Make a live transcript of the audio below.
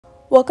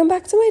Welcome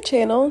back to my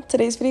channel.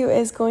 Today's video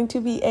is going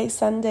to be a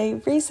Sunday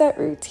reset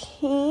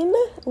routine.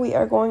 We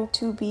are going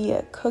to be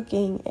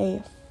cooking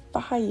a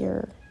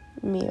fire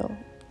meal,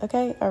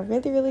 okay? A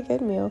really good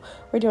meal.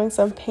 We're doing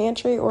some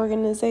pantry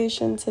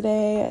organization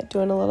today,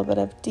 doing a little bit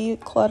of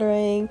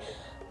decluttering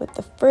with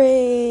the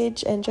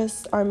fridge, and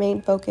just our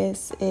main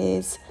focus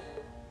is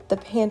the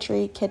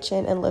pantry,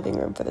 kitchen, and living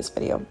room for this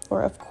video.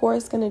 We're of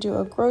course going to do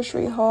a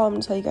grocery haul. I'm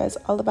going to tell you guys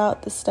all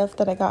about the stuff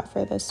that I got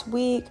for this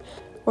week.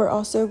 We're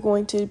also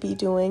going to be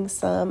doing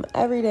some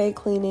everyday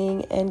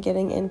cleaning and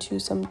getting into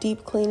some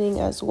deep cleaning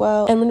as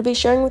well. And I'm going to be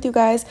sharing with you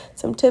guys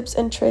some tips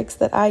and tricks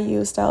that I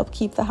use to help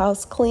keep the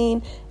house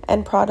clean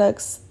and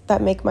products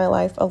that make my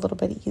life a little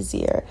bit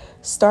easier.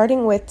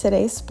 Starting with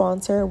today's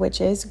sponsor, which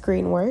is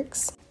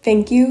Greenworks.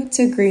 Thank you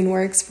to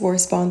Greenworks for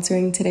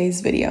sponsoring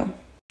today's video.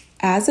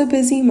 As a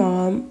busy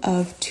mom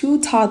of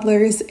 2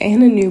 toddlers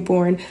and a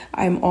newborn,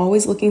 I'm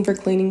always looking for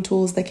cleaning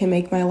tools that can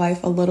make my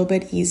life a little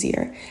bit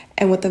easier.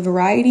 And with the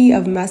variety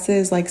of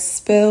messes like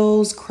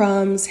spills,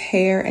 crumbs,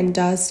 hair, and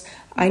dust,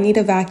 I need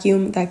a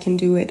vacuum that can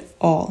do it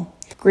all.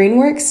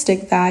 Greenworks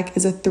Stick Vac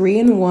is a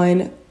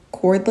 3-in-1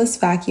 cordless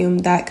vacuum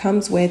that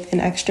comes with an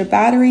extra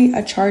battery,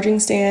 a charging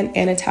stand,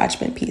 and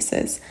attachment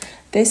pieces.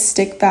 This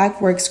stick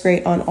vac works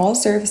great on all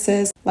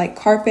surfaces like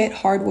carpet,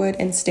 hardwood,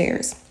 and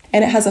stairs.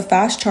 And it has a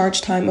fast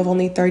charge time of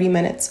only 30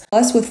 minutes.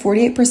 Plus, with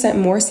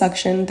 48% more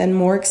suction than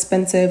more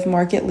expensive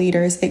market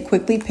leaders, it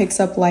quickly picks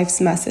up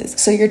life's messes.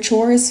 So your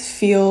chores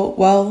feel,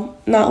 well,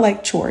 not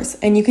like chores,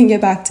 and you can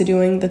get back to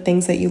doing the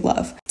things that you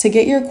love. To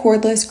get your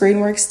cordless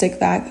Greenworks Stick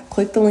Vac,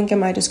 click the link in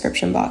my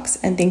description box.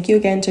 And thank you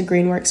again to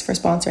Greenworks for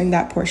sponsoring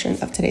that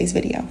portion of today's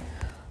video.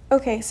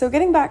 Okay, so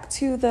getting back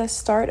to the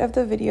start of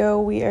the video,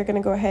 we are going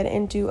to go ahead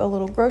and do a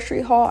little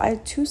grocery haul. I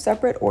had 2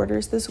 separate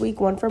orders this week,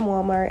 one from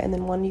Walmart and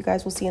then one you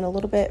guys will see in a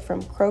little bit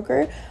from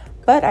Kroger.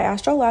 But I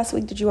asked y'all last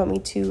week, did you want me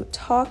to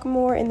talk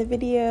more in the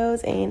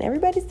videos? And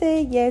everybody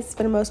said yes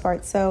for the most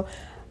part. So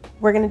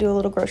we're going to do a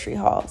little grocery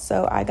haul.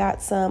 So I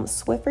got some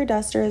Swiffer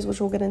dusters, which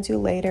we'll get into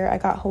later. I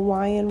got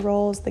Hawaiian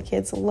rolls. The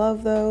kids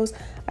love those.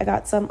 I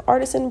got some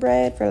artisan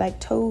bread for like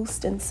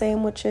toast and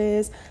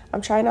sandwiches.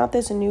 I'm trying out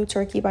this new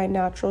turkey by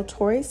Natural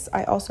Choice.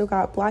 I also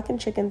got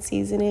blackened chicken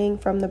seasoning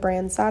from the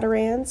brand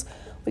Zatarans.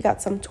 We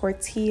got some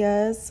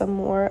tortillas, some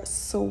more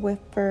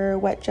Swiffer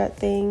wet jet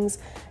things,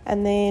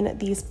 and then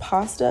these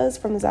pastas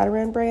from the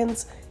Zataran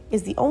brands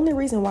is the only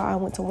reason why I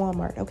went to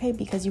Walmart, okay?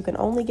 Because you can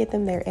only get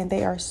them there and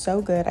they are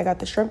so good. I got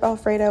the shrimp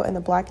Alfredo and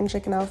the blackened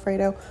chicken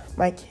Alfredo.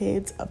 My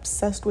kids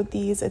obsessed with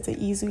these. It's an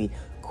easy,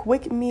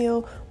 quick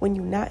meal when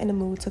you're not in the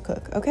mood to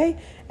cook, okay?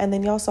 And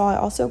then y'all saw I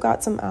also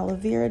got some aloe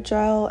vera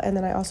gel, and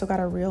then I also got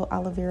a real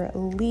aloe vera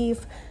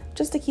leaf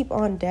just to keep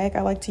on deck.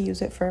 I like to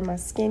use it for my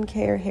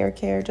skincare, hair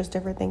care, just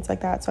different things like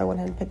that. So I went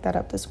ahead and picked that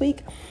up this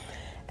week.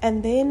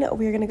 And then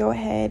we're going to go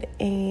ahead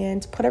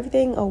and put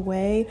everything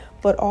away,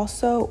 but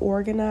also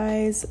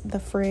organize the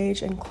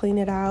fridge and clean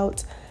it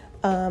out.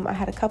 I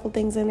had a couple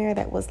things in there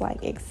that was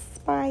like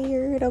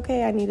expired,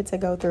 okay? I needed to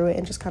go through it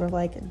and just kind of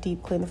like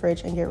deep clean the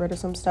fridge and get rid of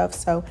some stuff.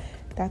 So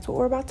that's what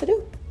we're about to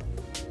do.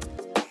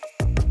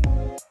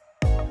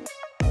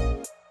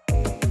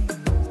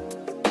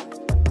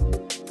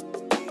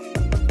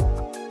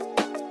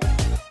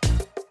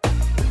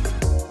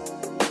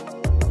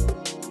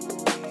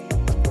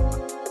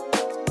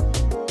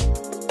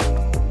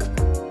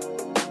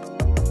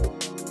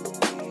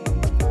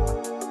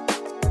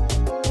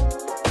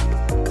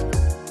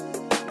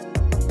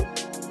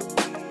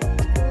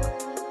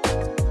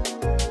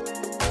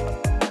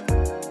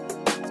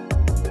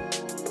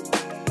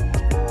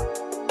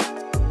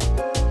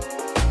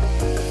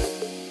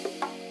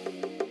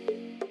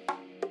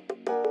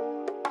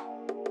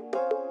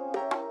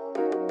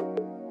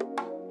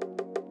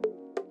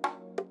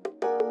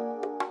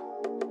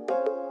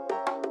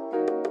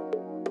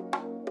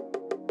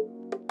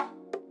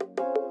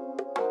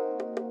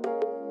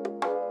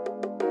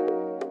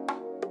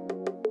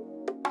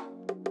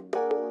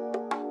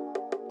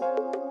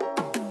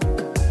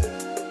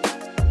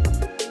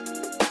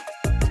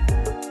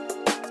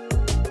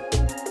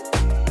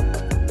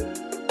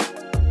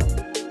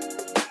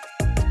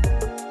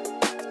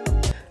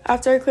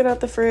 After I clean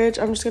out the fridge,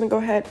 I'm just going to go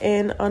ahead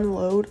and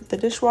unload the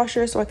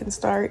dishwasher so I can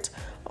start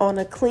on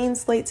a clean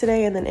slate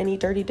today, and then any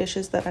dirty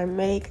dishes that I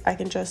make, I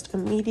can just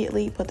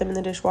immediately put them in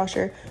the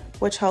dishwasher,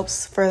 which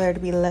helps for there to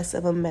be less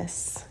of a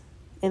mess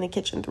in the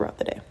kitchen throughout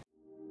the day.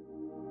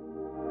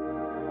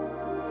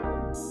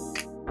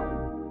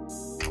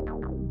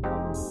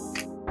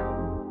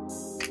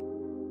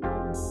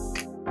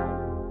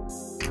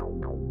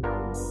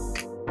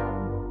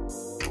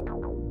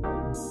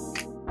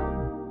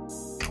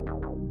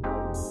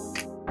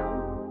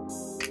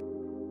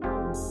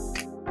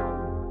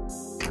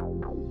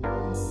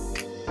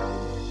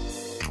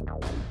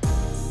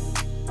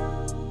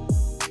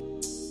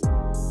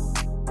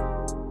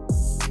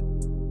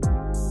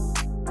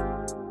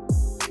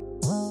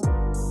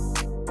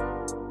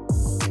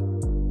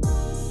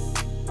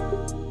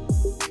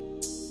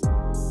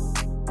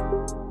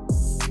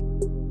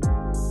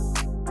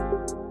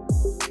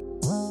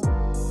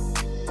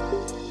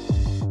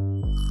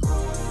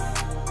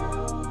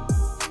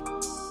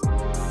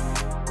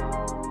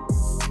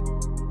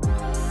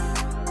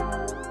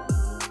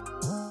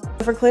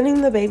 For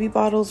cleaning the baby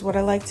bottles, what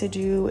I like to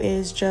do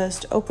is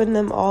just open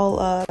them all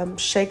up,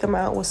 shake them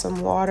out with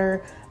some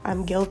water.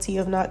 I'm guilty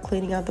of not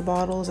cleaning out the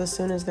bottles as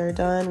soon as they're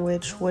done,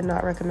 which would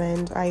not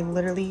recommend. I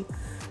literally,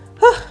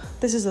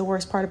 this is the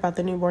worst part about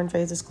the newborn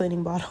phase, is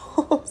cleaning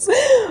bottles.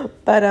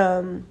 But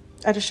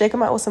I just shake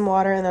them out with some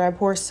water, and then I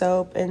pour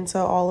soap into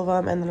all of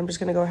them, and then I'm just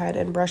gonna go ahead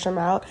and brush them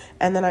out.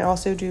 And then I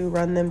also do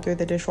run them through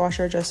the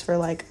dishwasher just for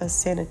like a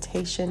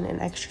sanitation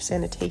and extra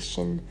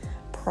sanitation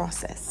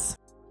process.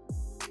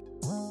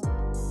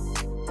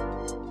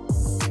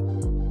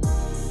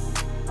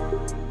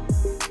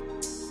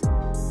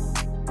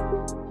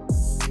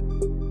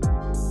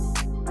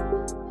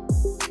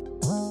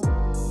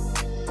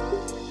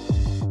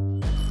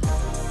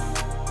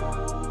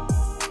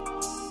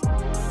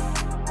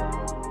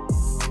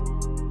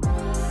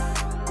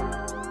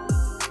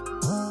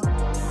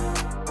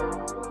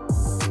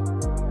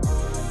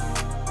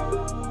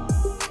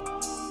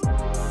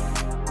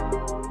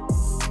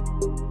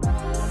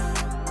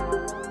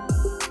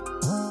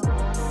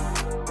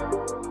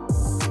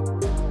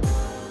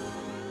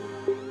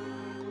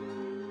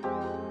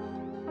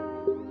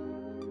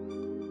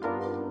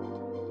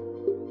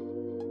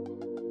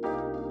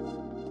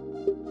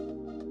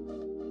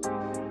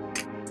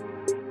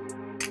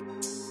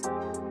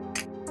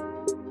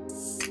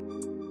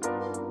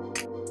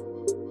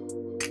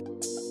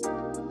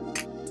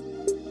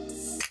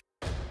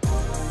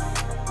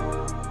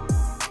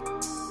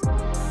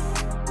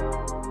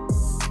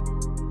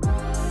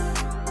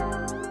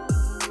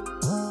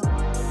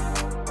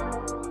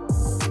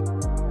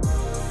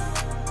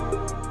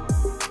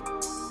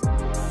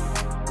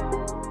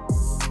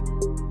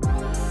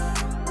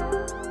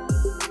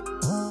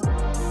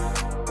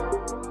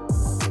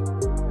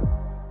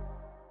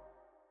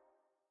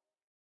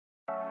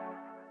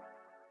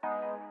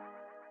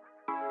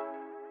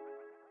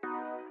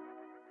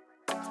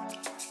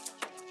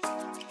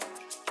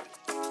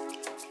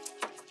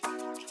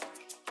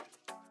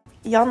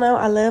 Y'all know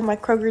I love my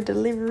Kroger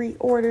delivery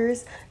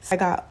orders. I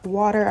got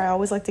water. I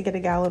always like to get a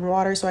gallon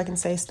water so I can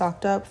stay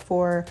stocked up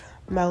for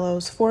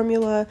Mello's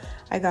formula.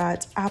 I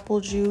got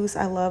apple juice.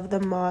 I love the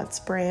Mott's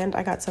brand.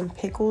 I got some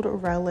pickled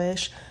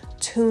relish,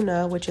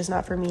 tuna, which is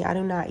not for me. I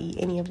do not eat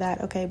any of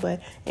that, okay?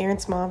 But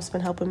Aaron's mom's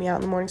been helping me out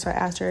in the morning, so I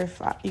asked her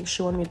if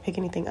she wanted me to pick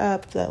anything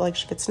up that like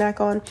she could snack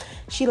on.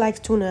 She likes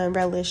tuna and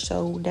relish,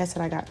 so that's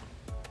what I got.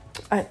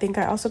 I think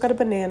I also got a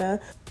banana,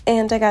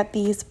 and I got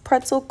these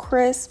pretzel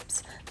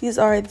crisps. These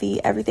are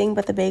the everything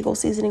but the bagel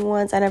seasoning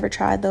ones. I never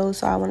tried those,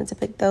 so I wanted to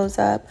pick those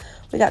up.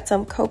 We got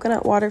some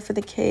coconut water for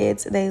the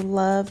kids. They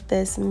love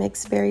this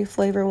mixed berry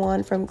flavor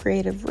one from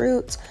Creative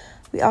Roots.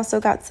 We also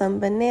got some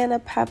banana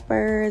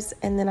peppers,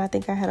 and then I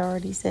think I had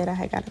already said I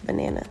had got a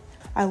banana.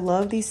 I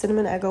love these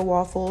cinnamon Eggo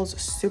waffles,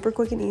 super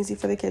quick and easy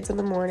for the kids in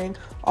the morning.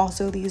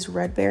 Also, these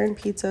Red Baron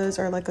pizzas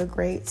are like a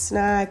great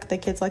snack. The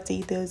kids like to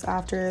eat those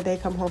after they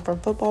come home from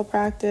football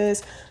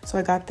practice. So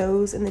I got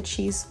those in the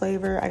cheese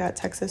flavor. I got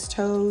Texas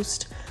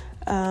toast.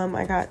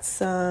 I got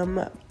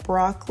some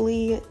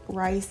broccoli,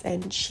 rice,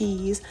 and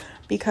cheese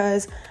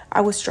because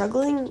I was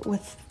struggling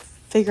with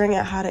figuring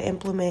out how to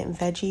implement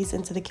veggies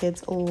into the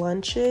kids'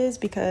 lunches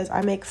because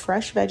I make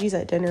fresh veggies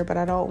at dinner, but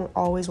I don't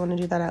always want to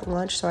do that at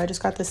lunch. So I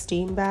just got the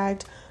steam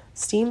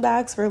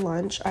bags for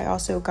lunch. I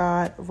also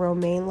got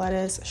romaine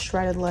lettuce,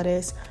 shredded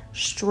lettuce,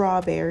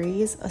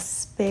 strawberries,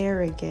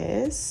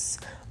 asparagus,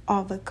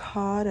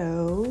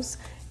 avocados,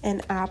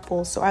 and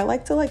apples. So I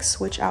like to like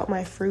switch out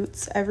my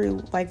fruits every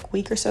like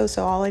week or so.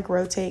 So I'll like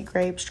rotate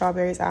grapes,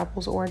 strawberries,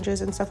 apples,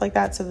 oranges, and stuff like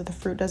that so that the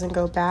fruit doesn't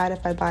go bad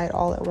if I buy it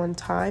all at one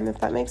time, if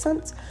that makes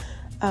sense.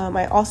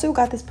 I also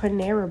got this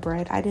Panera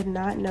bread. I did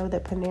not know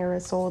that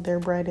Panera sold their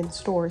bread in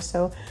stores,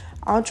 so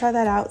I'll try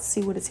that out,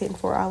 see what it's hitting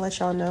for. I'll let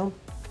y'all know.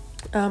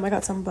 I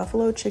got some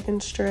buffalo chicken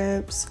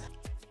strips.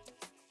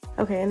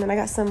 Okay, and then I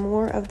got some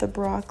more of the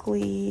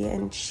broccoli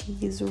and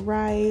cheese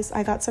rice.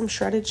 I got some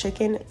shredded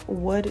chicken.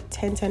 Would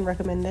 10/10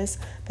 recommend this.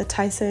 The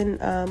Tyson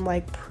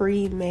like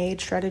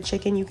pre-made shredded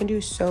chicken. You can do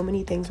so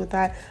many things with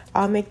that.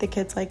 I'll make the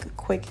kids like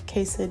quick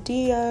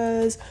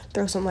quesadillas,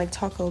 throw some like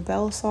Taco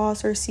Bell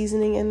sauce or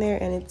seasoning in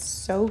there, and it's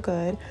so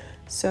good.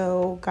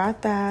 So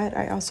got that.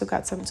 I also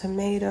got some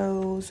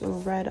tomatoes, a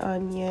red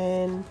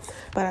onion,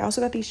 but I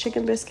also got these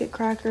chicken biscuit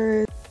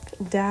crackers.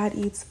 Dad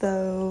eats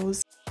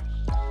those.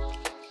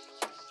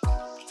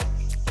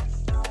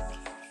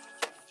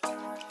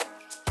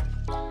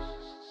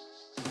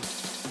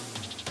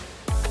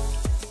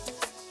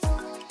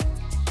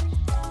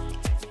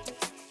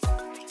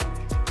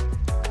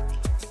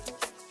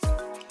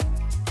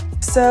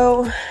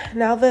 So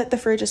now that the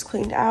fridge is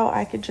cleaned out,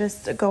 I could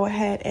just go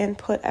ahead and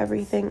put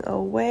everything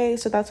away.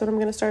 So that's what I'm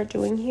going to start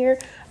doing here.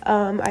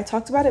 I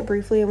talked about it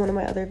briefly in one of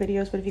my other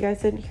videos, but if you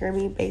guys didn't hear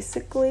me,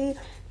 basically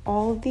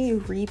all the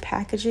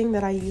repackaging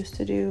that I used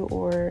to do,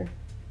 or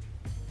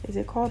is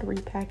it called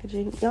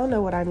repackaging? Y'all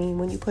know what I mean,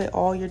 when you put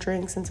all your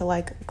drinks into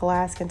like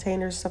glass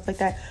containers, stuff like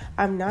that.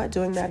 I'm not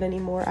doing that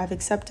anymore. I've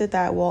accepted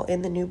that while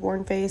in the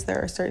newborn phase,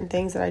 there are certain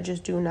things that I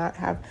just do not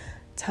have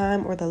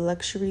time or the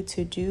luxury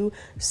to do.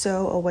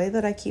 So a way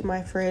that I keep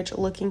my fridge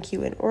looking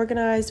cute and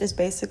organized is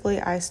basically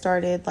I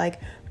started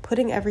like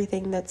putting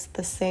everything that's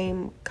the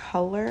same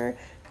color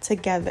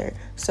together.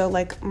 So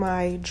like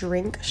my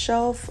drink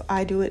shelf,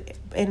 I do it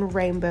in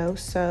rainbow.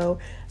 So,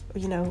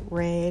 you know,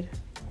 red,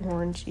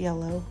 orange,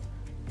 yellow,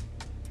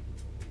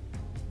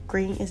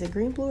 green. Is it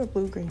green, blue, or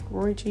blue, green?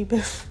 Roy G.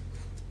 Biff.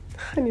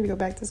 I need to go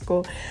back to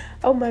school.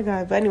 Oh my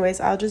God. But anyways,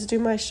 I'll just do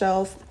my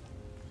shelf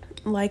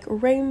like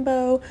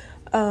rainbow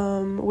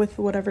with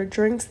whatever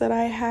drinks that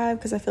I have,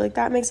 because I feel like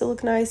that makes it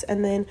look nice.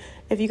 And then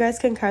if you guys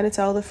can kind of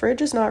tell, the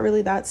fridge is not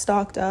really that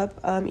stocked up.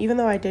 Even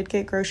though I did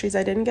get groceries,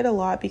 I didn't get a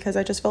lot because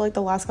I just felt like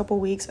the last couple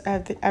weeks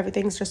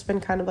everything's just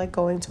been kind of like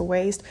going to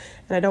waste,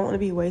 and I don't want to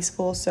be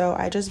wasteful. So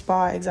I just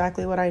bought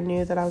exactly what I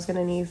knew that I was going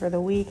to need for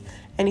the week.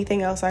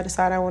 Anything else I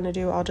decide I want to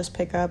do, I'll just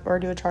pick up or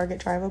do a Target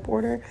drive up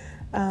order.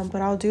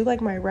 But I'll do like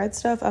my red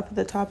stuff up at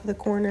the top of the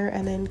corner,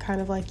 and then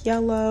kind of like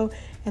yellow,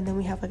 and then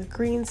we have like a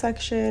green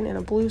section and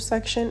a blue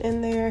section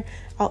in there.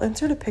 I'll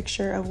insert a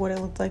picture of what it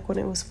looked like when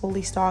it was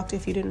fully stocked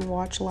if you didn't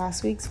watch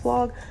last week's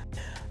vlog.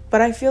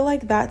 But I feel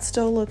like that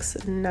still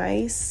looks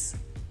nice,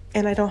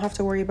 and I don't have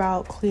to worry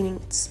about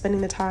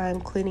spending the time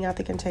cleaning out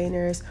the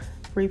containers,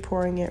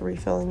 repouring it,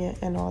 refilling it,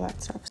 and all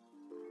that stuff.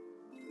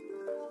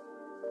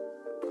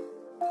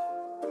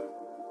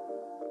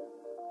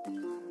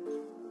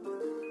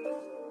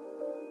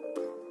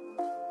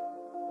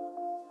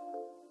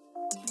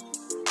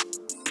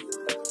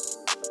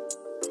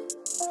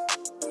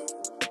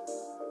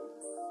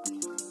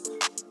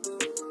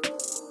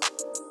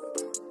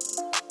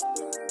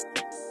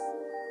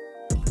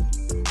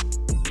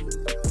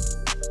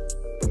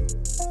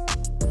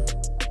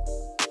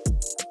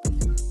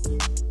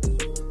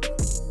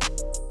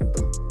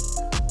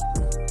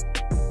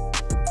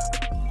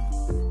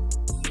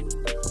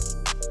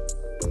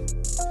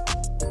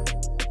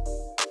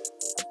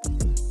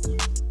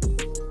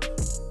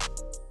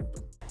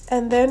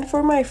 And then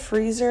for my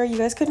freezer, you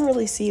guys couldn't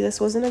really see, this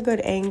wasn't a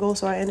good angle,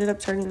 so I ended up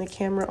turning the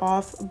camera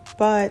off,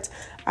 but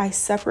I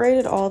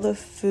separated all the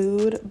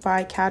food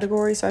by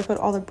category. So I put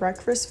all the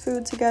breakfast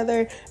food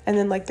together, and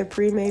then like the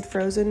pre-made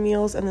frozen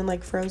meals, and then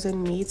like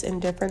frozen meats in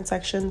different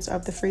sections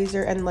of the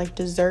freezer, and like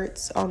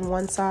desserts on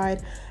one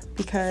side,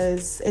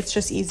 because it's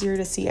just easier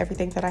to see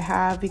everything that I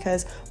have.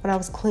 Because when I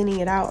was cleaning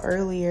it out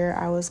earlier,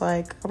 I was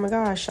like, oh my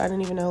gosh, I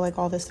didn't even know like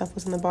all this stuff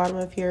was in the bottom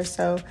of here.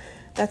 So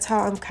that's how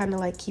I'm kind of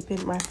like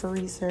keeping my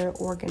freezer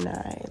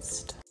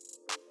organized.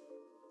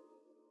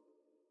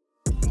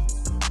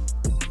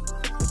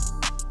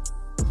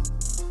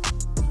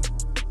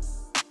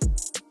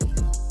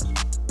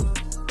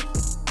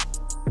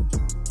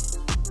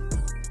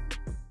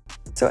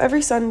 So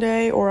every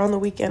Sunday or on the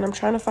weekend, I'm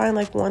trying to find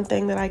like one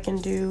thing that I can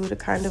do to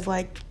kind of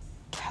like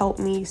help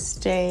me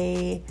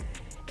stay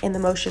in the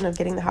motion of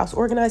getting the house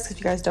organized. Because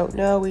if you guys don't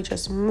know, we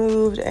just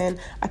moved, and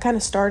I kind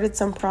of started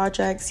some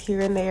projects here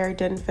and there,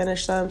 didn't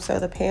finish them. So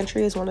the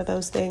pantry is one of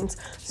those things.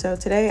 So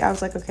today I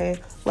was like, okay,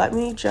 let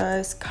me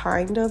just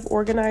kind of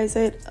organize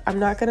it. I'm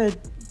not gonna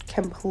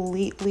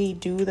completely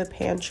do the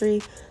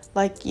pantry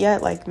like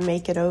yet, like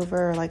make it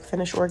over or like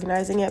finish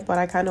organizing it, but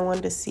I kind of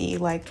wanted to see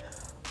like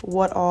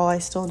what all I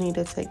still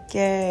needed to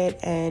get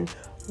and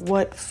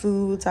what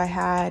foods I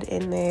had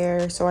in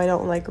there, so I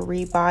don't like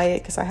rebuy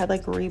it, because I had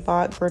like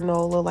rebought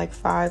granola like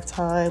 5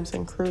 times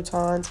and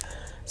croutons.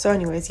 So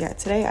anyways, yeah,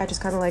 today I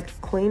just kind of like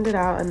cleaned it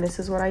out, and this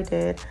is what I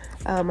did.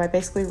 I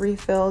basically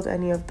refilled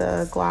any of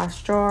the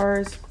glass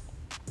jars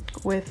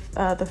with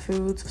the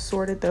foods,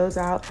 sorted those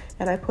out,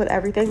 and I put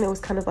everything that was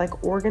kind of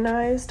like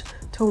organized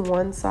to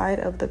one side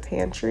of the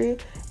pantry,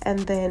 and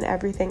then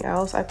everything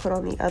else I put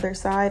on the other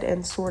side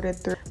and sorted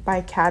through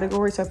by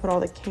category. So I put all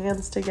the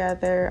cans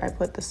together, I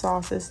put the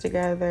sauces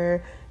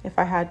together. If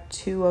I had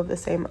 2 of the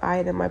same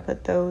item, I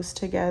put those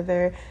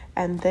together,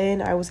 and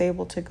then I was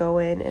able to go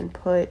in and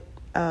put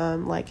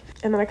and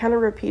then I kind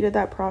of repeated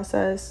that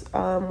process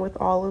with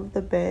all of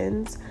the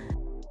bins.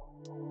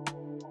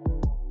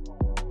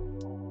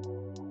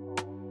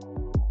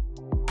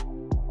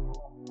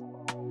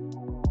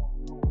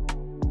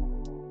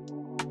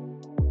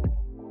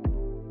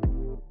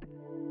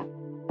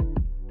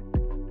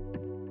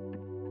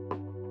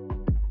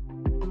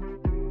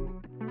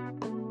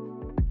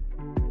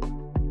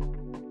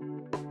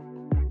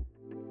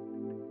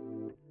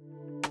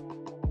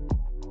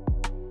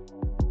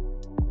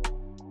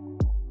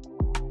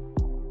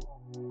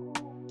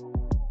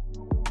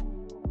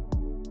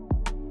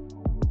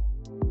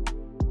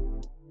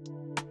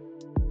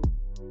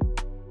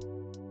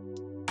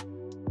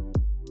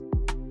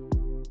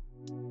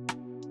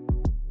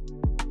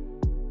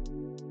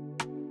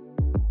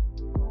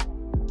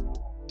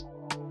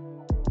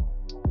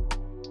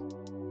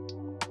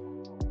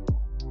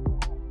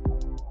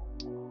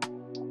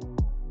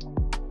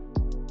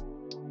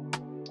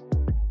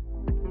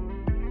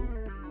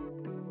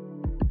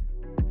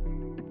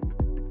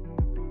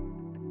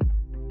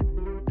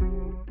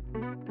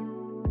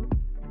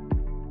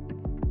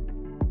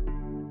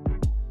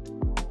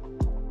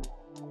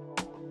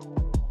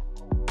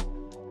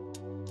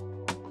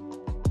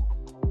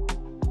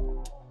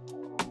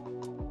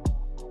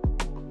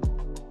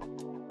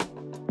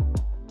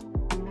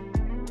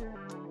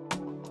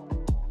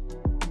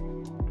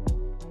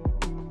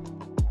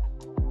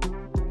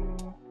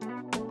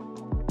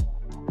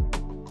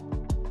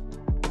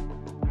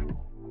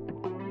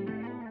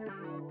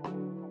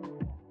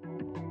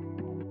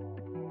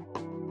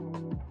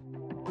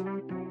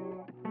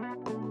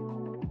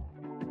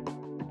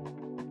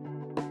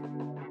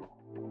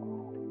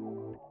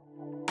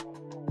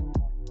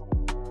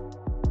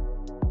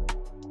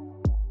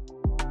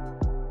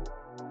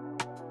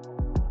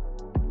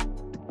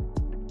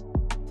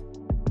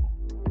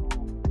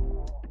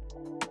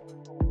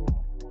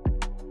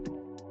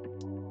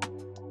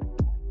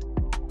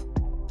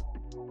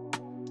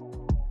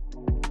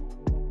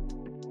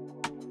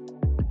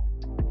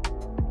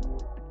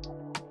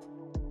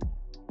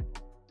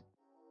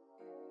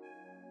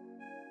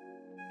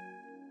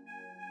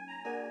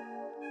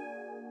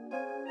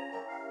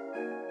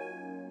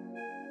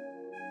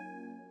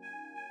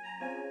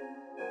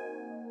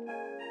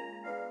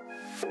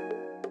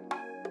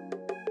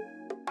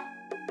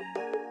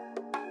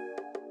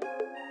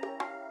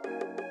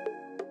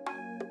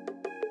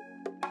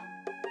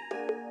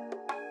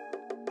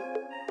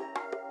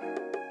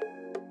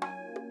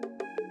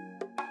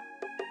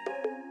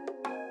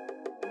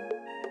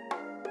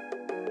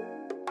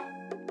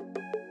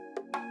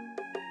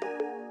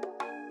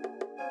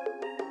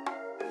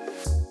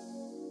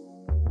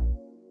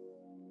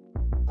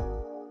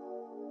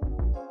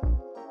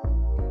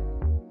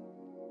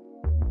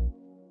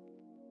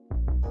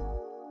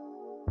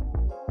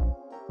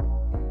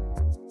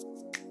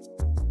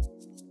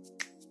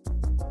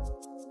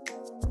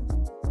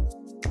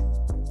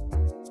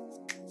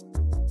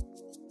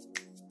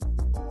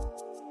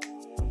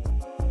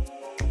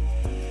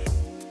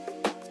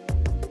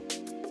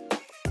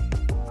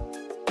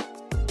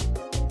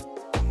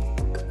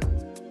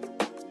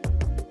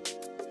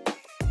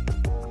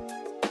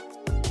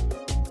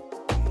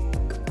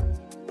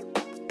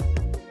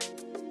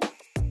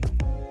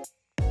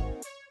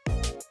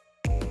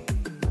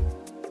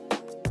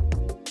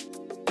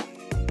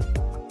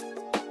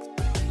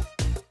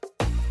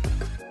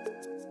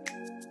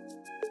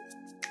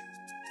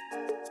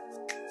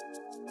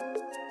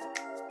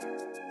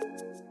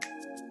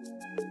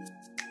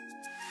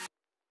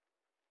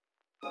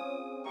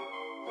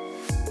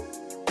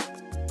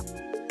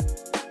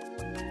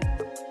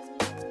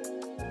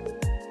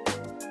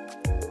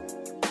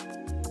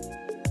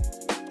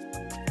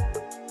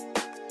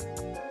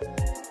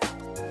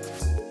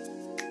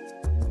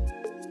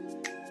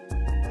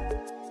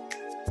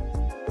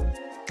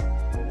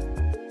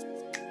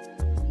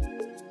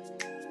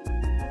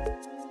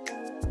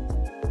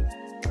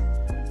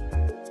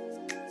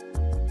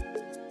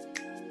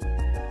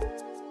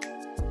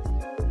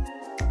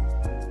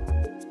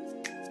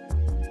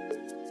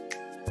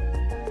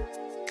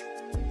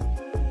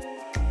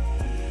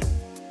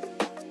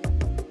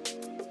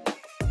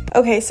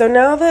 Okay, so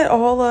now that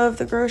all of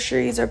the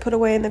groceries are put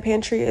away and the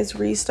pantry is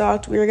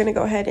restocked, we are going to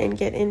go ahead and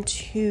get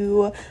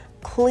into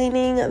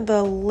cleaning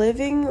the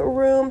living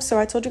room. So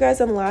I told you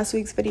guys in last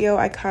week's video,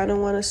 I kind of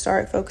want to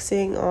start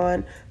focusing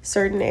on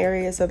certain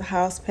areas of the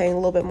house, paying a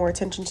little bit more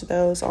attention to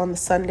those on the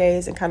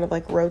Sundays and kind of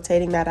like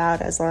rotating that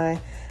out as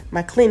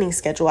my cleaning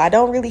schedule. I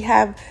don't really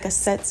have a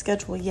set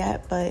schedule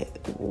yet, but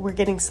we're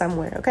getting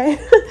somewhere, okay?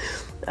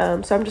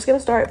 So I'm just going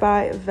to start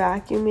by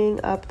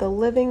vacuuming up the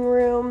living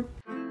room.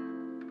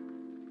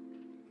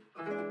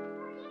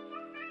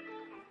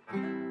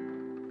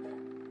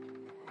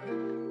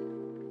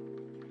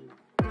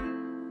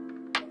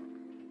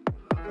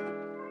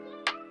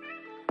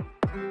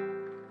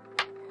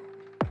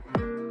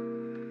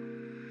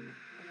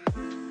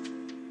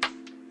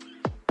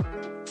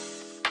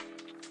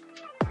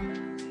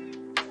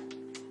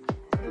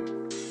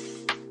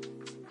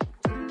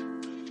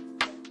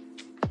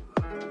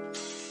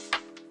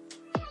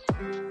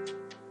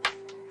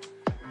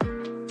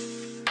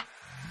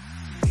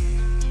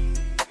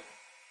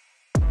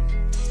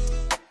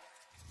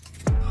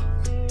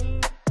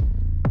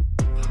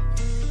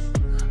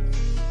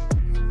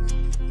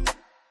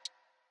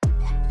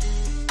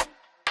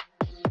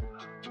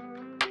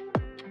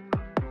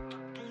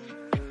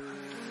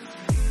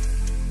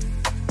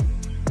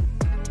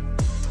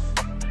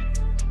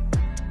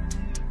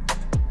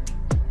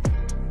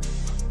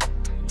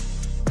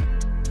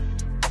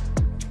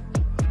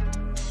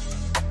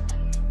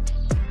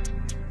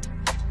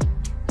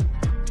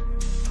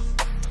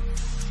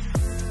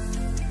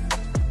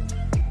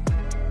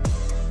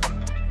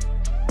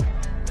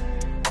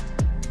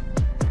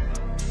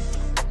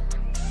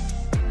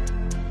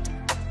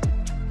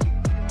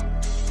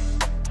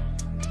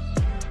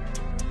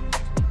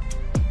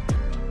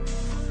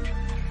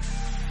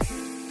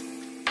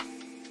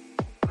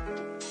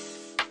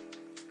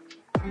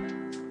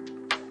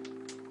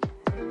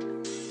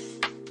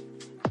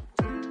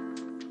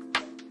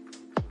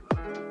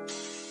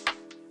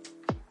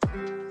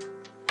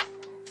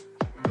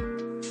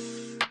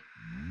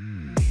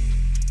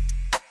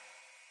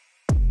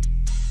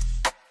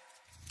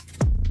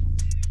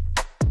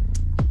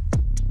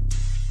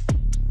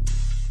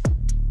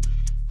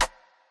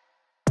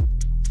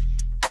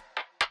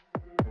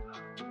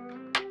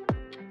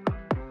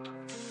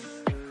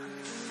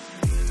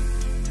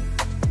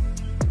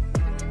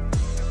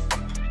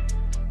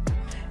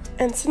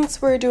 And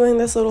since we're doing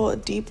this little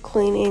deep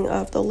cleaning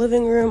of the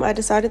living room, I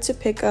decided to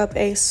pick up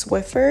a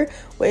Swiffer,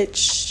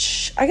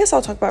 which I guess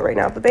I'll talk about right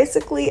now. But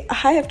basically,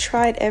 I have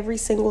tried every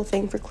single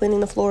thing for cleaning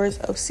the floors: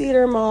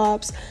 cedar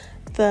mops,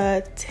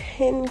 the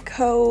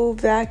Tenco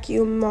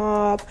vacuum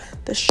mop,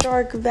 the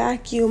Shark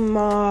vacuum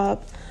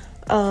mop,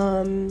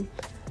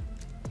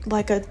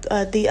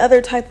 the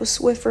other type of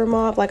Swiffer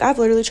mop. Like, I've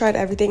literally tried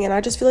everything, and I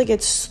just feel like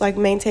it's like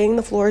maintaining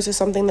the floors is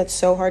something that's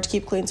so hard to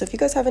keep clean. So if you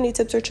guys have any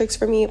tips or tricks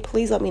for me,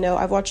 please let me know.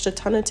 I've watched a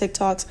ton of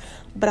TikToks,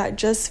 but I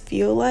just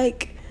feel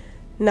like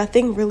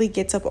nothing really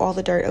gets up all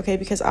the dirt, okay?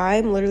 Because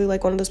I'm literally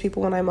like one of those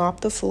people, when I mop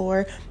the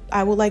floor,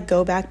 I will like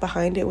go back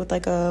behind it with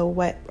like a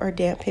wet or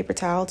damp paper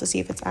towel to see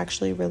if it's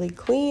actually really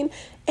clean,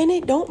 and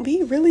it don't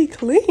be really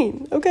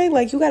clean, okay?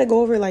 Like you got to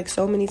go over it like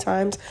so many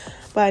times.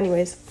 But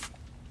anyways,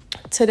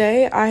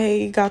 today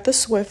I got the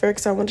Swiffer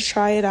because I want to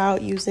try it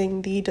out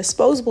using the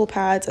disposable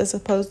pads as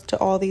opposed to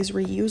all these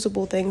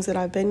reusable things that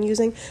I've been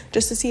using,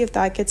 just to see if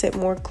that gets it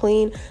more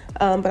clean.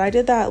 But I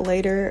did that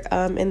later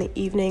in the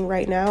evening.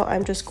 Right now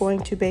I'm just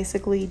going to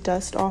basically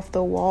dust off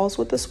the walls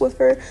with the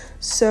Swiffer.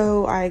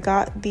 So I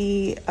got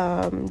the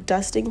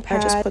dusting pad,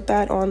 I just put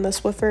that on the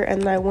Swiffer,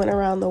 and then I went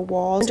around the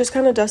walls and just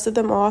kind of dusted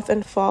them off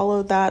and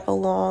followed that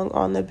along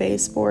on the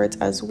baseboards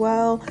as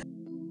well.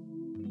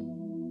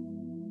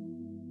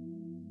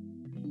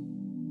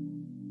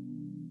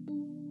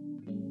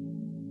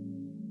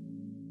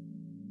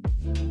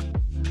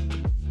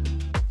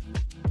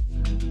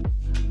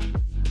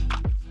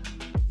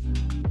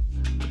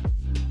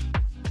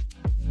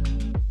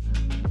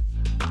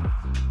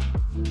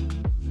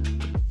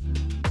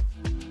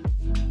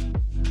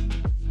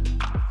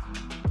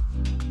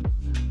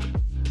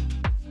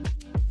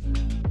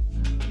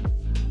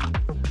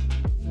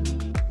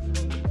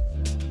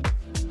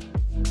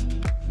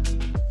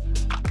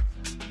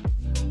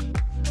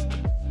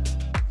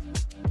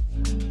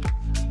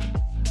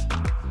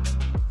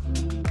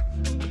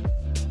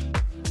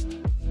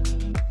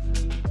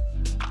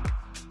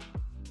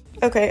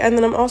 Okay, and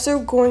then I'm also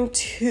going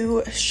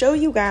to show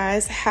you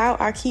guys how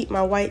I keep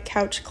my white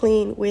couch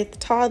clean with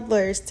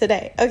toddlers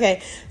today.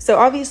 Okay, so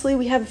obviously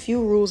we have a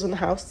few rules in the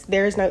house.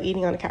 There is no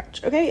eating on the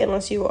couch, okay?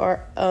 Unless you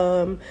are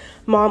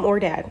mom or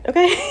dad,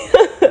 okay?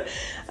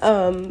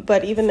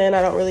 But even then,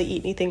 I don't really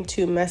eat anything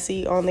too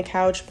messy on the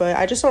couch, but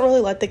I just don't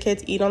really let the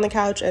kids eat on the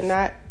couch, and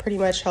that pretty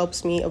much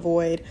helps me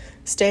avoid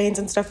stains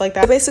and stuff like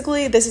that. So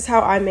basically, this is how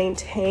I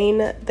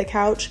maintain the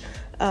couch.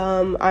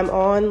 I'm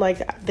on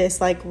like this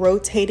like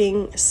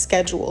rotating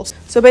schedule.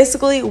 So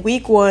basically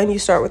week 1 you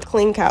start with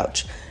clean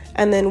couch,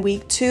 and then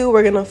week 2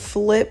 we're gonna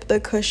flip the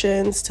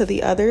cushions to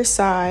the other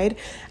side,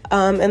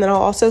 and then I'll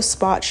also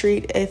spot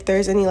treat if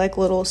there's any like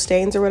little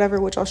stains or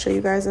whatever, which I'll show you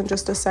guys in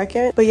just a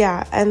second. But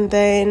yeah, and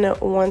then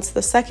once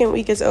the second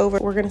week is over,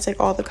 we're gonna take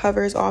all the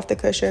covers off the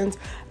cushions,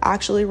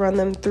 actually run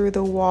them through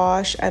the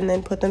wash, and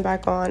then put them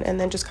back on, and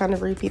then just kind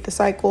of repeat the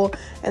cycle.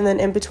 And then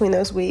in between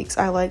those weeks,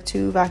 I like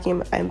to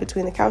vacuum in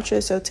between the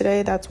couches. So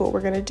today that's what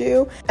we're gonna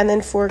do. And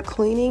then for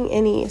cleaning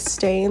any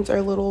stains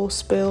or little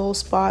spill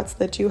spots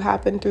that do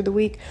happen through the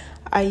week,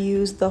 I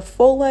use the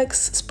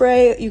Folex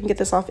spray. You can get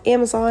this off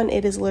Amazon.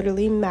 It is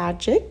literally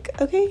magic,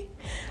 okay?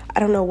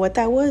 I don't know what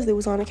that was. It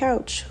was on a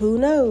couch. Who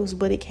knows?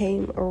 But it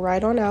came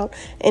right on out.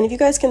 And if you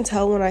guys can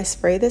tell, when I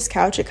spray this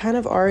couch, it kind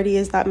of already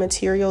is that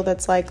material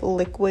that's like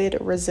liquid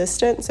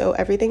resistant. So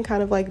everything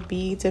kind of like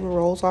beads and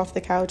rolls off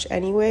the couch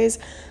anyways.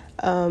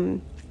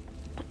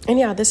 And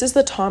yeah, this is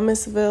the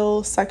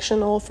Thomasville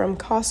sectional from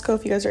Costco.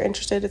 If you guys are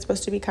interested, it's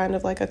supposed to be kind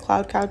of like a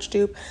cloud couch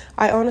dupe.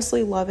 I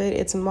honestly love it.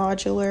 It's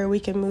modular. We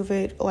can move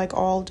it like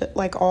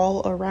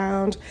all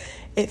around.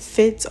 It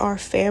fits our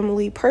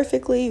family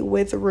perfectly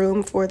with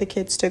room for the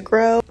kids to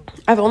grow.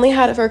 I've only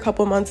had it for a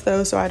couple months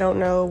though, so I don't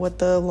know what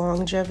the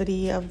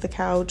longevity of the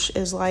couch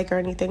is like or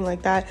anything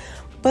like that.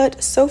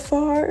 But so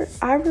far,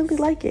 I really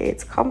like it.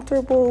 It's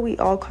comfortable. We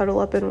all cuddle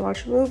up and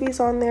watch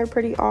movies on there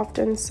pretty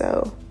often,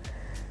 so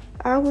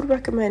I would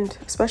recommend,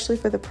 especially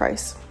for the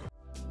price.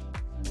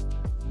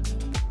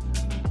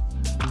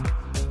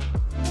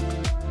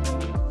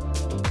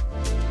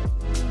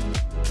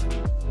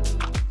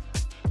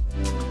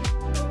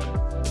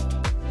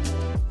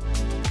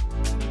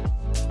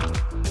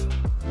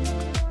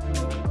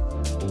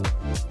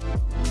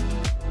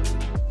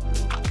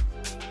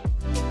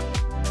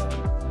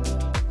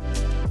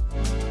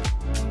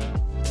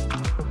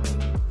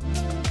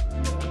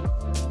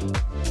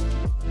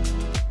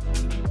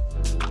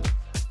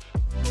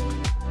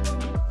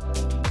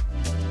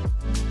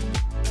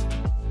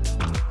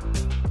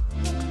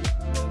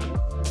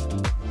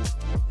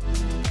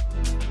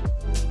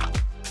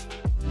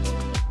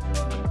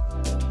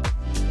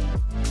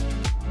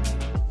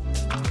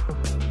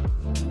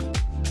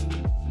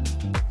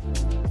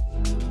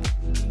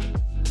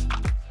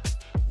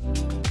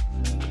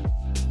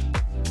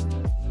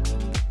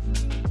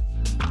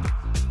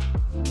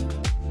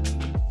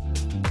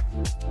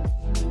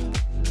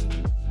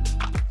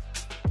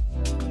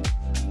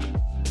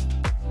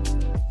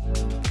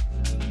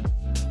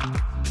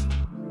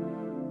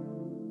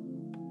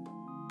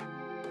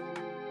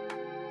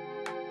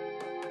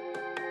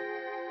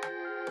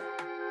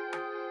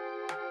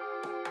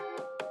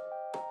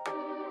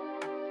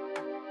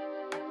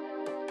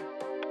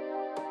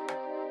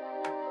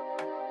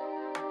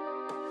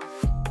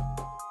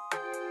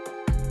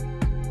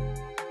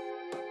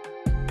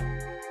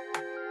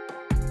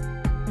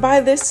 By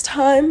this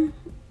time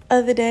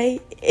of the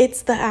day,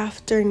 it's the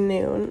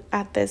afternoon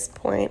at this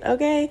point,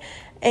 okay?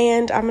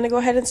 And I'm going to go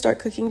ahead and start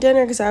cooking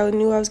dinner because I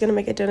knew I was going to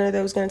make a dinner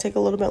that was going to take a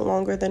little bit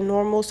longer than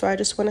normal. So I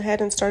just went ahead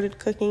and started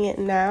cooking it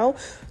now.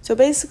 So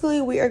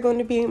basically we are going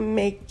to be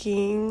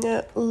making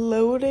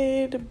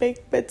loaded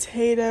baked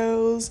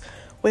potatoes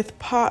with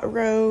pot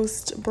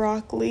roast,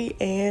 broccoli,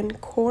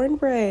 and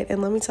cornbread.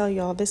 And let me tell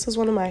y'all, this was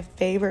one of my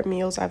favorite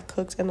meals I've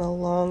cooked in a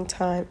long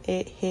time.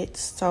 It hit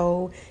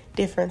so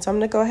different. So I'm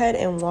gonna go ahead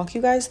and walk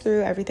you guys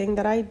through everything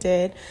that I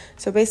did.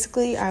 So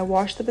basically I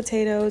washed the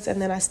potatoes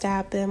and then I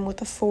stabbed them with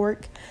a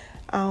fork.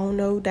 I don't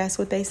know, that's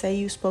what they say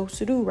you're supposed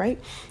to do, right?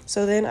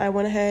 So then I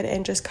went ahead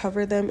and just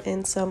covered them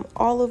in some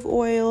olive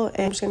oil,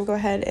 and I'm just gonna go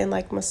ahead and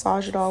like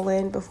massage it all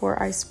in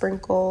before I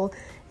sprinkle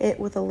it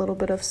with a little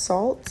bit of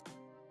salt.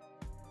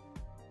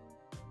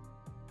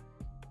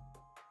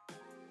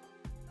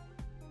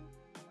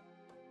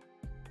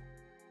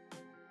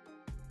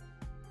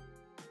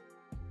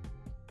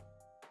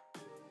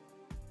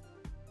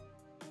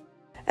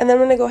 And then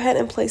I'm going to go ahead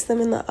and place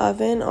them in the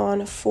oven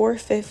on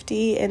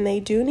 450, and they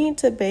do need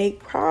to bake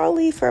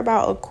probably for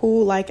about a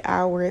cool like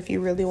hour if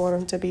you really want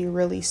them to be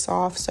really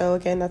soft. So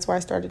again, that's why I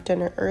started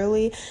dinner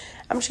early.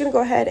 I'm just going to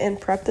go ahead and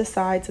prep the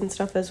sides and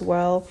stuff as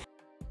well.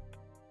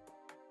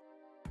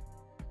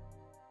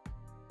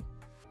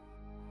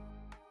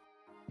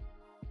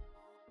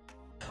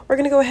 We're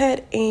going to go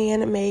ahead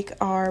and make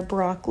our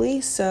broccoli.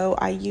 So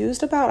I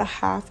used about a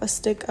half a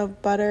stick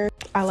of butter.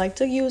 I like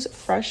to use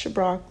fresh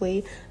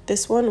broccoli.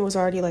 This one was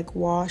already like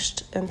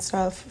washed and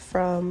stuff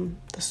from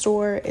the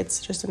store. It's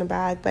just in a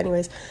bag. But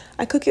anyways,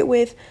 I cook it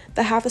with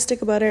the half a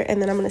stick of butter,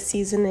 and then I'm going to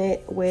season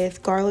it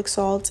with garlic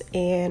salt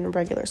and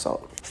regular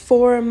salt.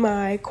 For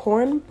my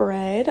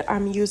cornbread,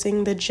 I'm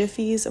using the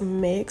Jiffy's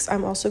mix.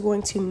 I'm also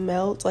going to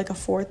melt like a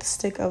fourth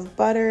stick of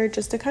butter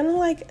just to kind of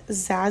like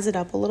zazz it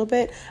up a little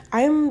bit.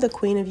 I am the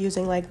queen of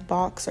using like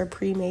box or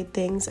pre-made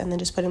things and then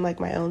just putting like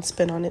my own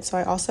spin on it. So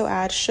I also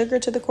add sugar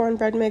to the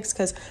cornbread mix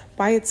because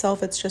by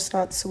itself it's just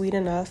not sweet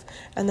enough.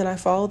 And then I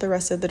follow the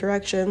rest of the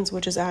directions,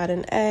 which is add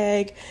an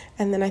egg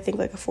and then I think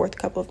like a fourth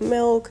cup of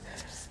milk.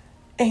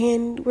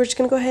 And we're just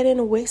gonna go ahead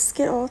and whisk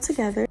it all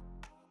together.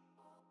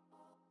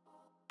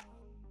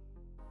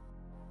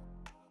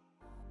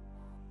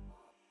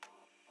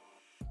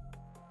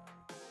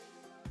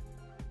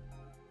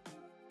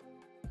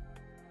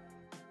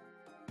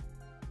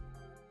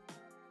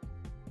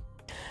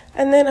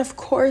 And then, of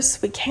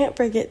course, we can't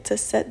forget to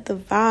set the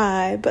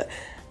vibe.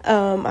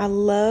 I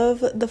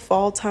love the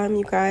fall time,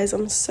 you guys.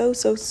 I'm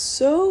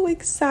so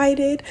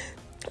excited.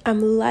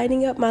 I'm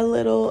lighting up my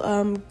little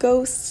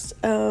ghost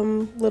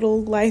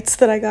little lights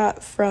that I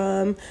got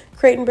from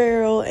Crate and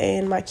Barrel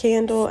and my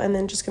candle, and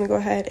then just gonna go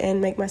ahead and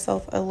make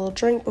myself a little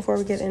drink before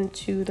we get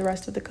into the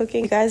rest of the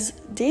cooking. You guys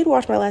did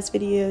watch my last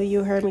video.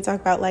 You heard me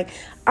talk about like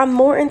I'm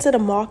more into the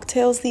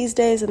mocktails these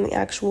days than the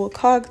actual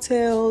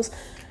cocktails,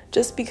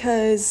 just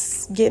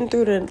because getting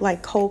through the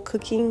like cold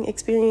cooking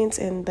experience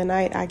in the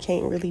night, I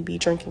can't really be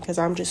drinking because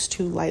I'm just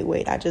too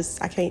lightweight. I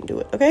can't do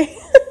it, okay?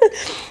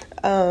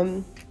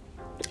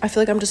 I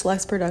feel like I'm just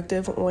less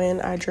productive when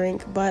I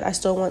drink, but I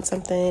still want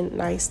something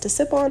nice to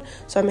sip on,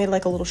 so I made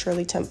like a little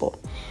Shirley Temple.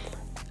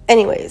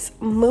 Anyways,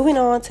 moving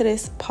on to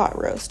this pot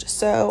roast.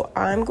 So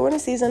I'm going to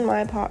season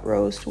my pot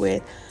roast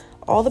with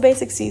all the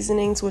basic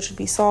seasonings, which would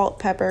be salt,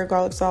 pepper,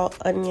 garlic salt,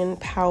 onion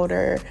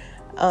powder,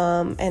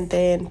 and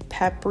then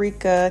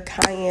paprika,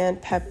 cayenne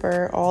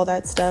pepper, all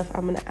that stuff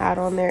I'm going to add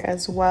on there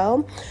as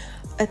well.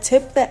 A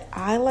tip that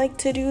I like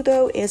to do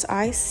though is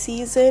I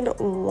season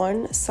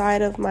one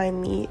side of my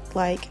meat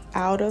like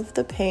out of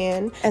the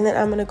pan, and then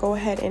I'm going to go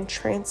ahead and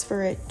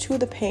transfer it to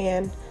the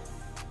pan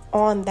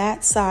on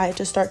that side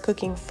to start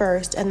cooking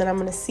first, and then I'm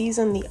going to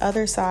season the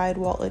other side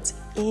while it's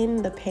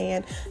in the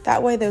pan.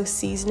 That way those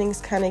seasonings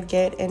kind of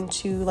get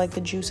into like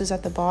the juices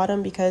at the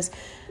bottom, because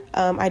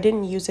I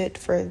didn't use it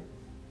for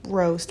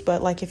roast,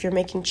 but like if you're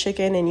making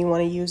chicken and you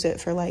want to use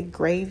it for like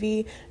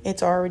gravy,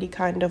 it's already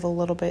kind of a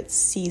little bit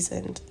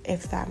seasoned,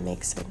 if that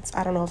makes sense.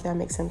 I don't know if that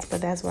makes sense,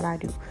 but that's what I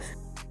do.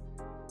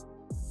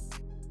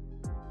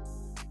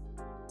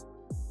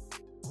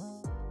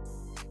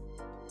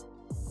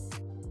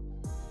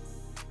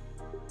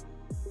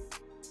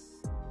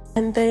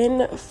 And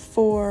then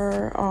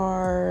for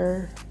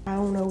our, I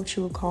don't know what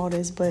you would call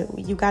this, but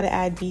you got to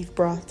add beef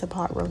broth to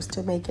pot roast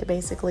to make it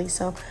basically.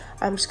 So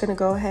I'm just going to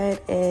go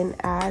ahead and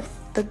add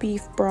the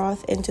beef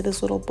broth into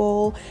this little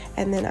bowl,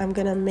 and then I'm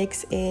going to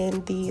mix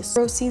in the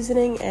roast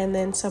seasoning and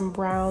then some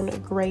brown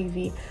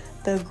gravy.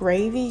 The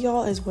gravy,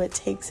 y'all, is what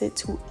takes it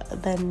to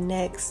the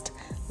next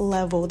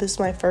level. This is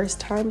my first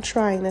time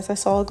trying this. I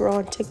saw a girl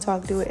on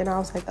TikTok do it and I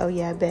was like, oh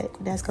yeah, I bet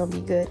that's gonna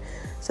be good.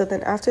 So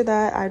then after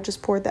that, I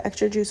just poured the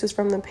extra juices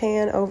from the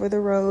pan over the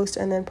roast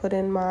and then put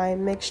in my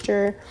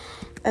mixture.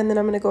 And then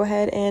I'm gonna go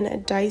ahead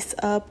and dice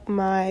up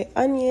my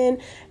onion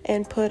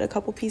and put a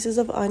couple pieces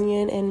of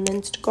onion and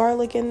minced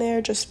garlic in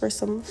there just for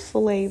some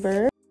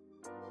flavor.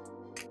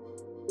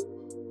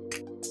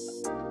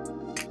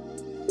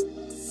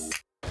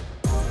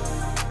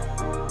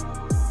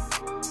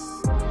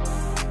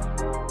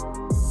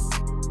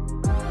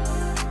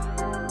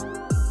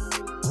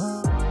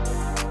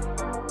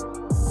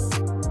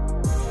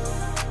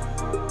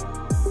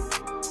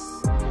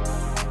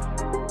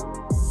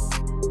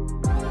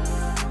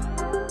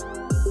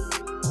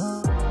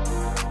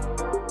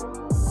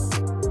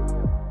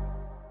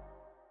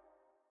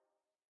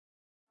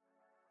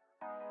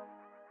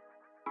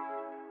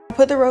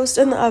 put the roast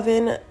in the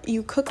oven.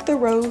 You cook the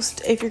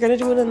roast. If you're gonna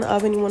do it in the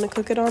oven, you want to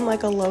cook it on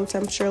like a low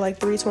temperature, like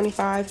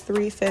 325,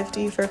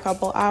 350 for a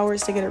couple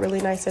hours to get it really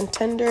nice and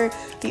tender.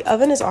 The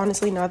oven is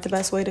honestly not the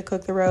best way to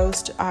cook the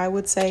roast. I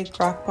would say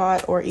crock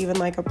pot or even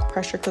like a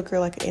pressure cooker,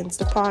 like an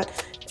Instapot.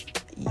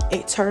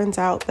 It turns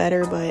out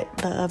better, but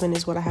the oven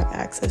is what I have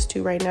access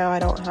to right now. I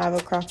don't have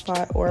a crock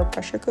pot or a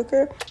pressure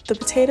cooker. The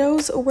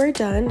potatoes were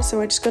done, so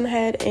we're just going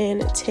ahead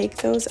and take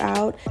those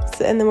out.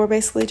 And then we're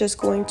basically just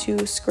going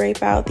to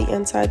scrape out the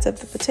insides of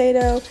the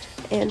potato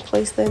and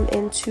place them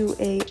into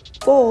a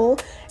bowl.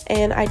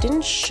 And I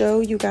didn't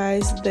show you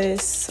guys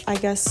this, I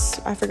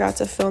guess I forgot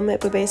to film it,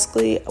 but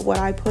basically what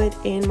I put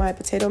in my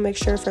potato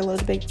mixture for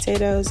loaded baked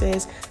potatoes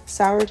is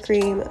sour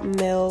cream,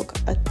 milk,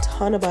 a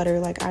ton of butter,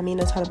 like I mean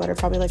a ton of butter,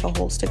 probably like a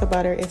whole stick of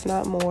butter, if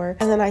not more.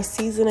 And then I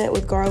season it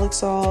with garlic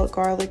salt,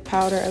 garlic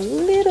powder, a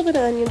little bit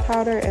of onion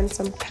powder, and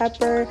some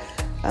pepper,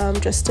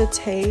 just to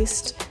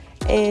taste.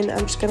 And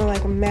I'm just gonna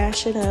like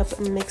mash it up,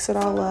 mix it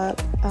all up.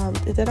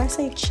 Did I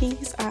say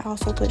cheese? I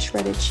also put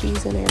shredded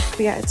cheese in there. But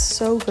yeah, it's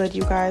so good,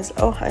 you guys.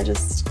 Oh, I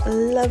just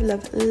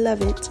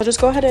love it. So just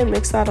go ahead and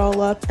mix that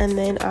all up, and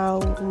then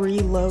I'll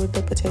reload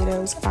the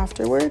potatoes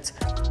afterwards.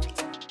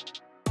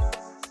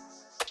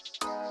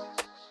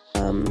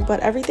 But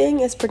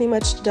everything is pretty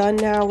much done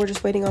now. We're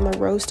just waiting on the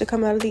roast to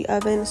come out of the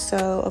oven.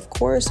 So of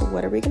course,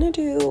 what are we gonna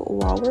do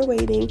while we're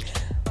waiting?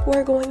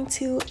 We're going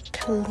to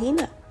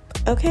clean up.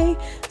 Okay,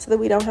 so that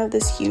we don't have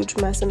this huge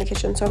mess in the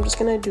kitchen. So I'm just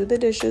gonna do the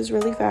dishes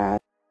really fast.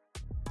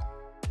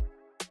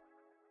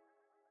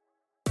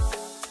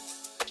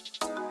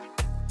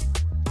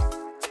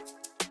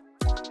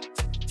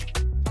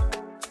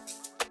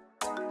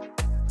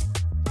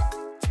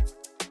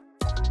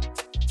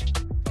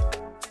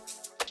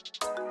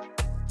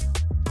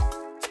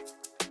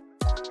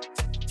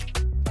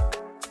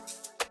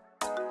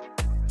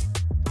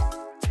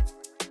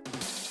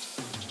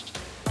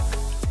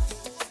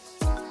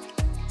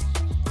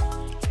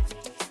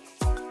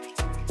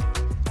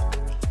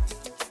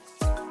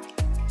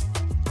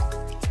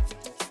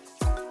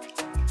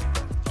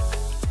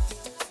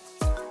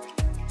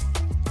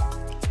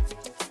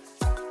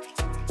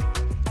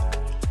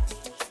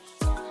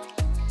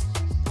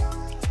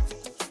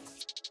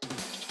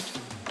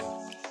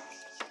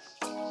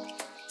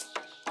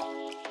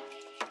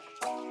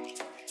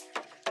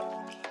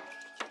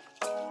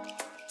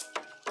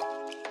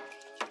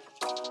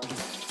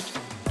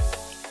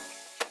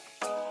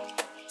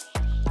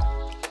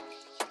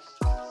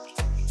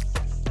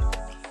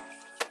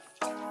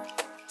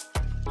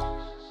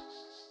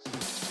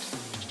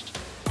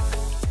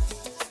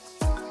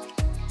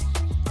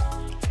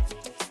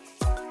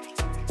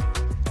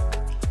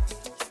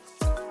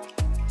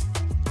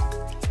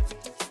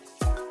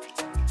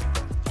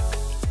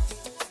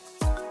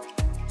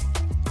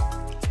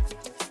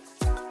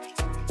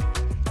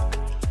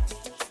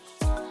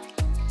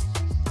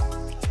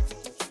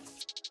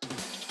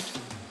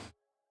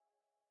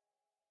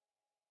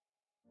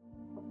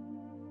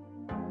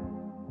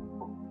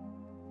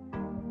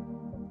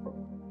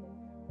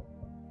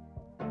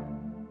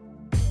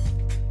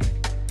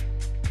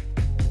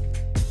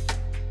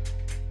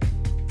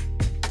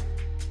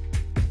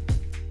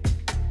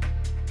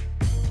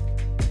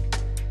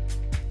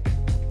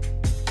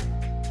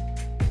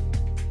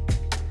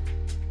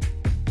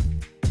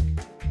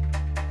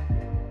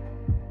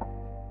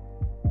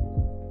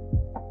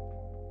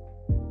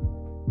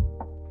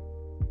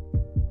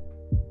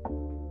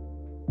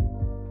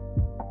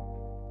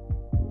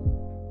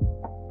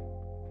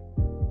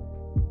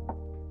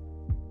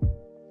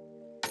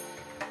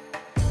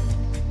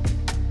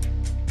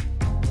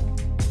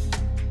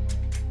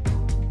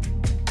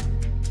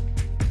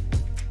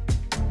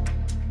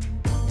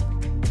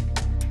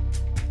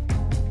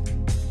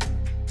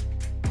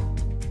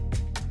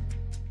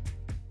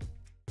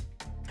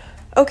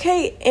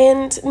 Okay,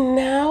 and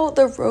now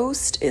the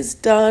roast is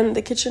done.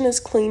 The kitchen is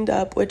cleaned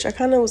up, which I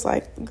kind of was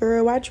like,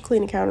 girl, why'd you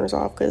clean the counters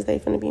off? Because they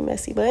finna be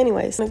messy. But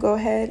anyways, I'm gonna go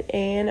ahead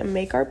and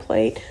make our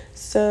plate.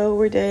 So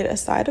we did a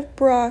side of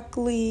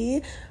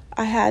broccoli.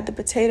 I had the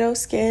potato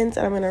skins,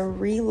 and I'm gonna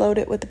reload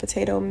it with the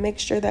potato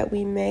mixture that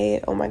we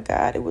made. Oh my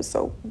God, it was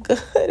so good.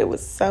 It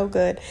was so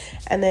good.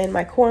 And then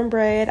my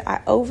cornbread, I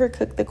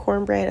overcooked the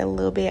cornbread a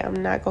little bit. I'm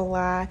not gonna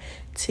lie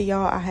to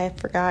y'all, I had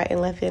forgot and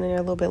left it in there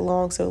a little bit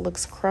long, so it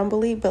looks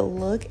crumbly. But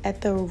look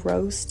at the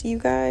roast, you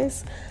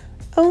guys.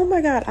 Oh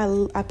my God,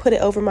 I put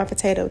it over my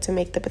potato to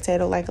make the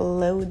potato like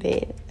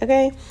loaded.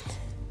 Okay,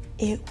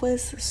 it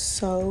was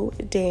so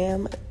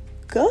damn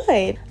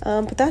good.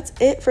 But that's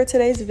it for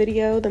today's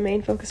video. The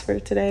main focus for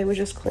today was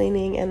just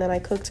cleaning, and then I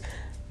cooked.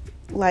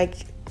 Like,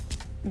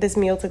 this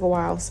meal took a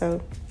while,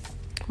 so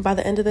by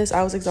the end of this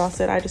I was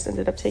exhausted. I just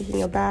ended up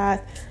taking a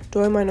bath,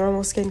 doing my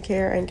normal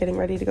skincare, and getting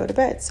ready to go to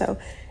bed. So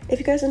if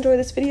you guys enjoyed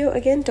this video,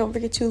 again, don't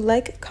forget to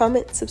like,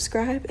 comment,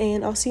 subscribe,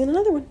 and I'll see you in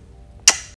another one.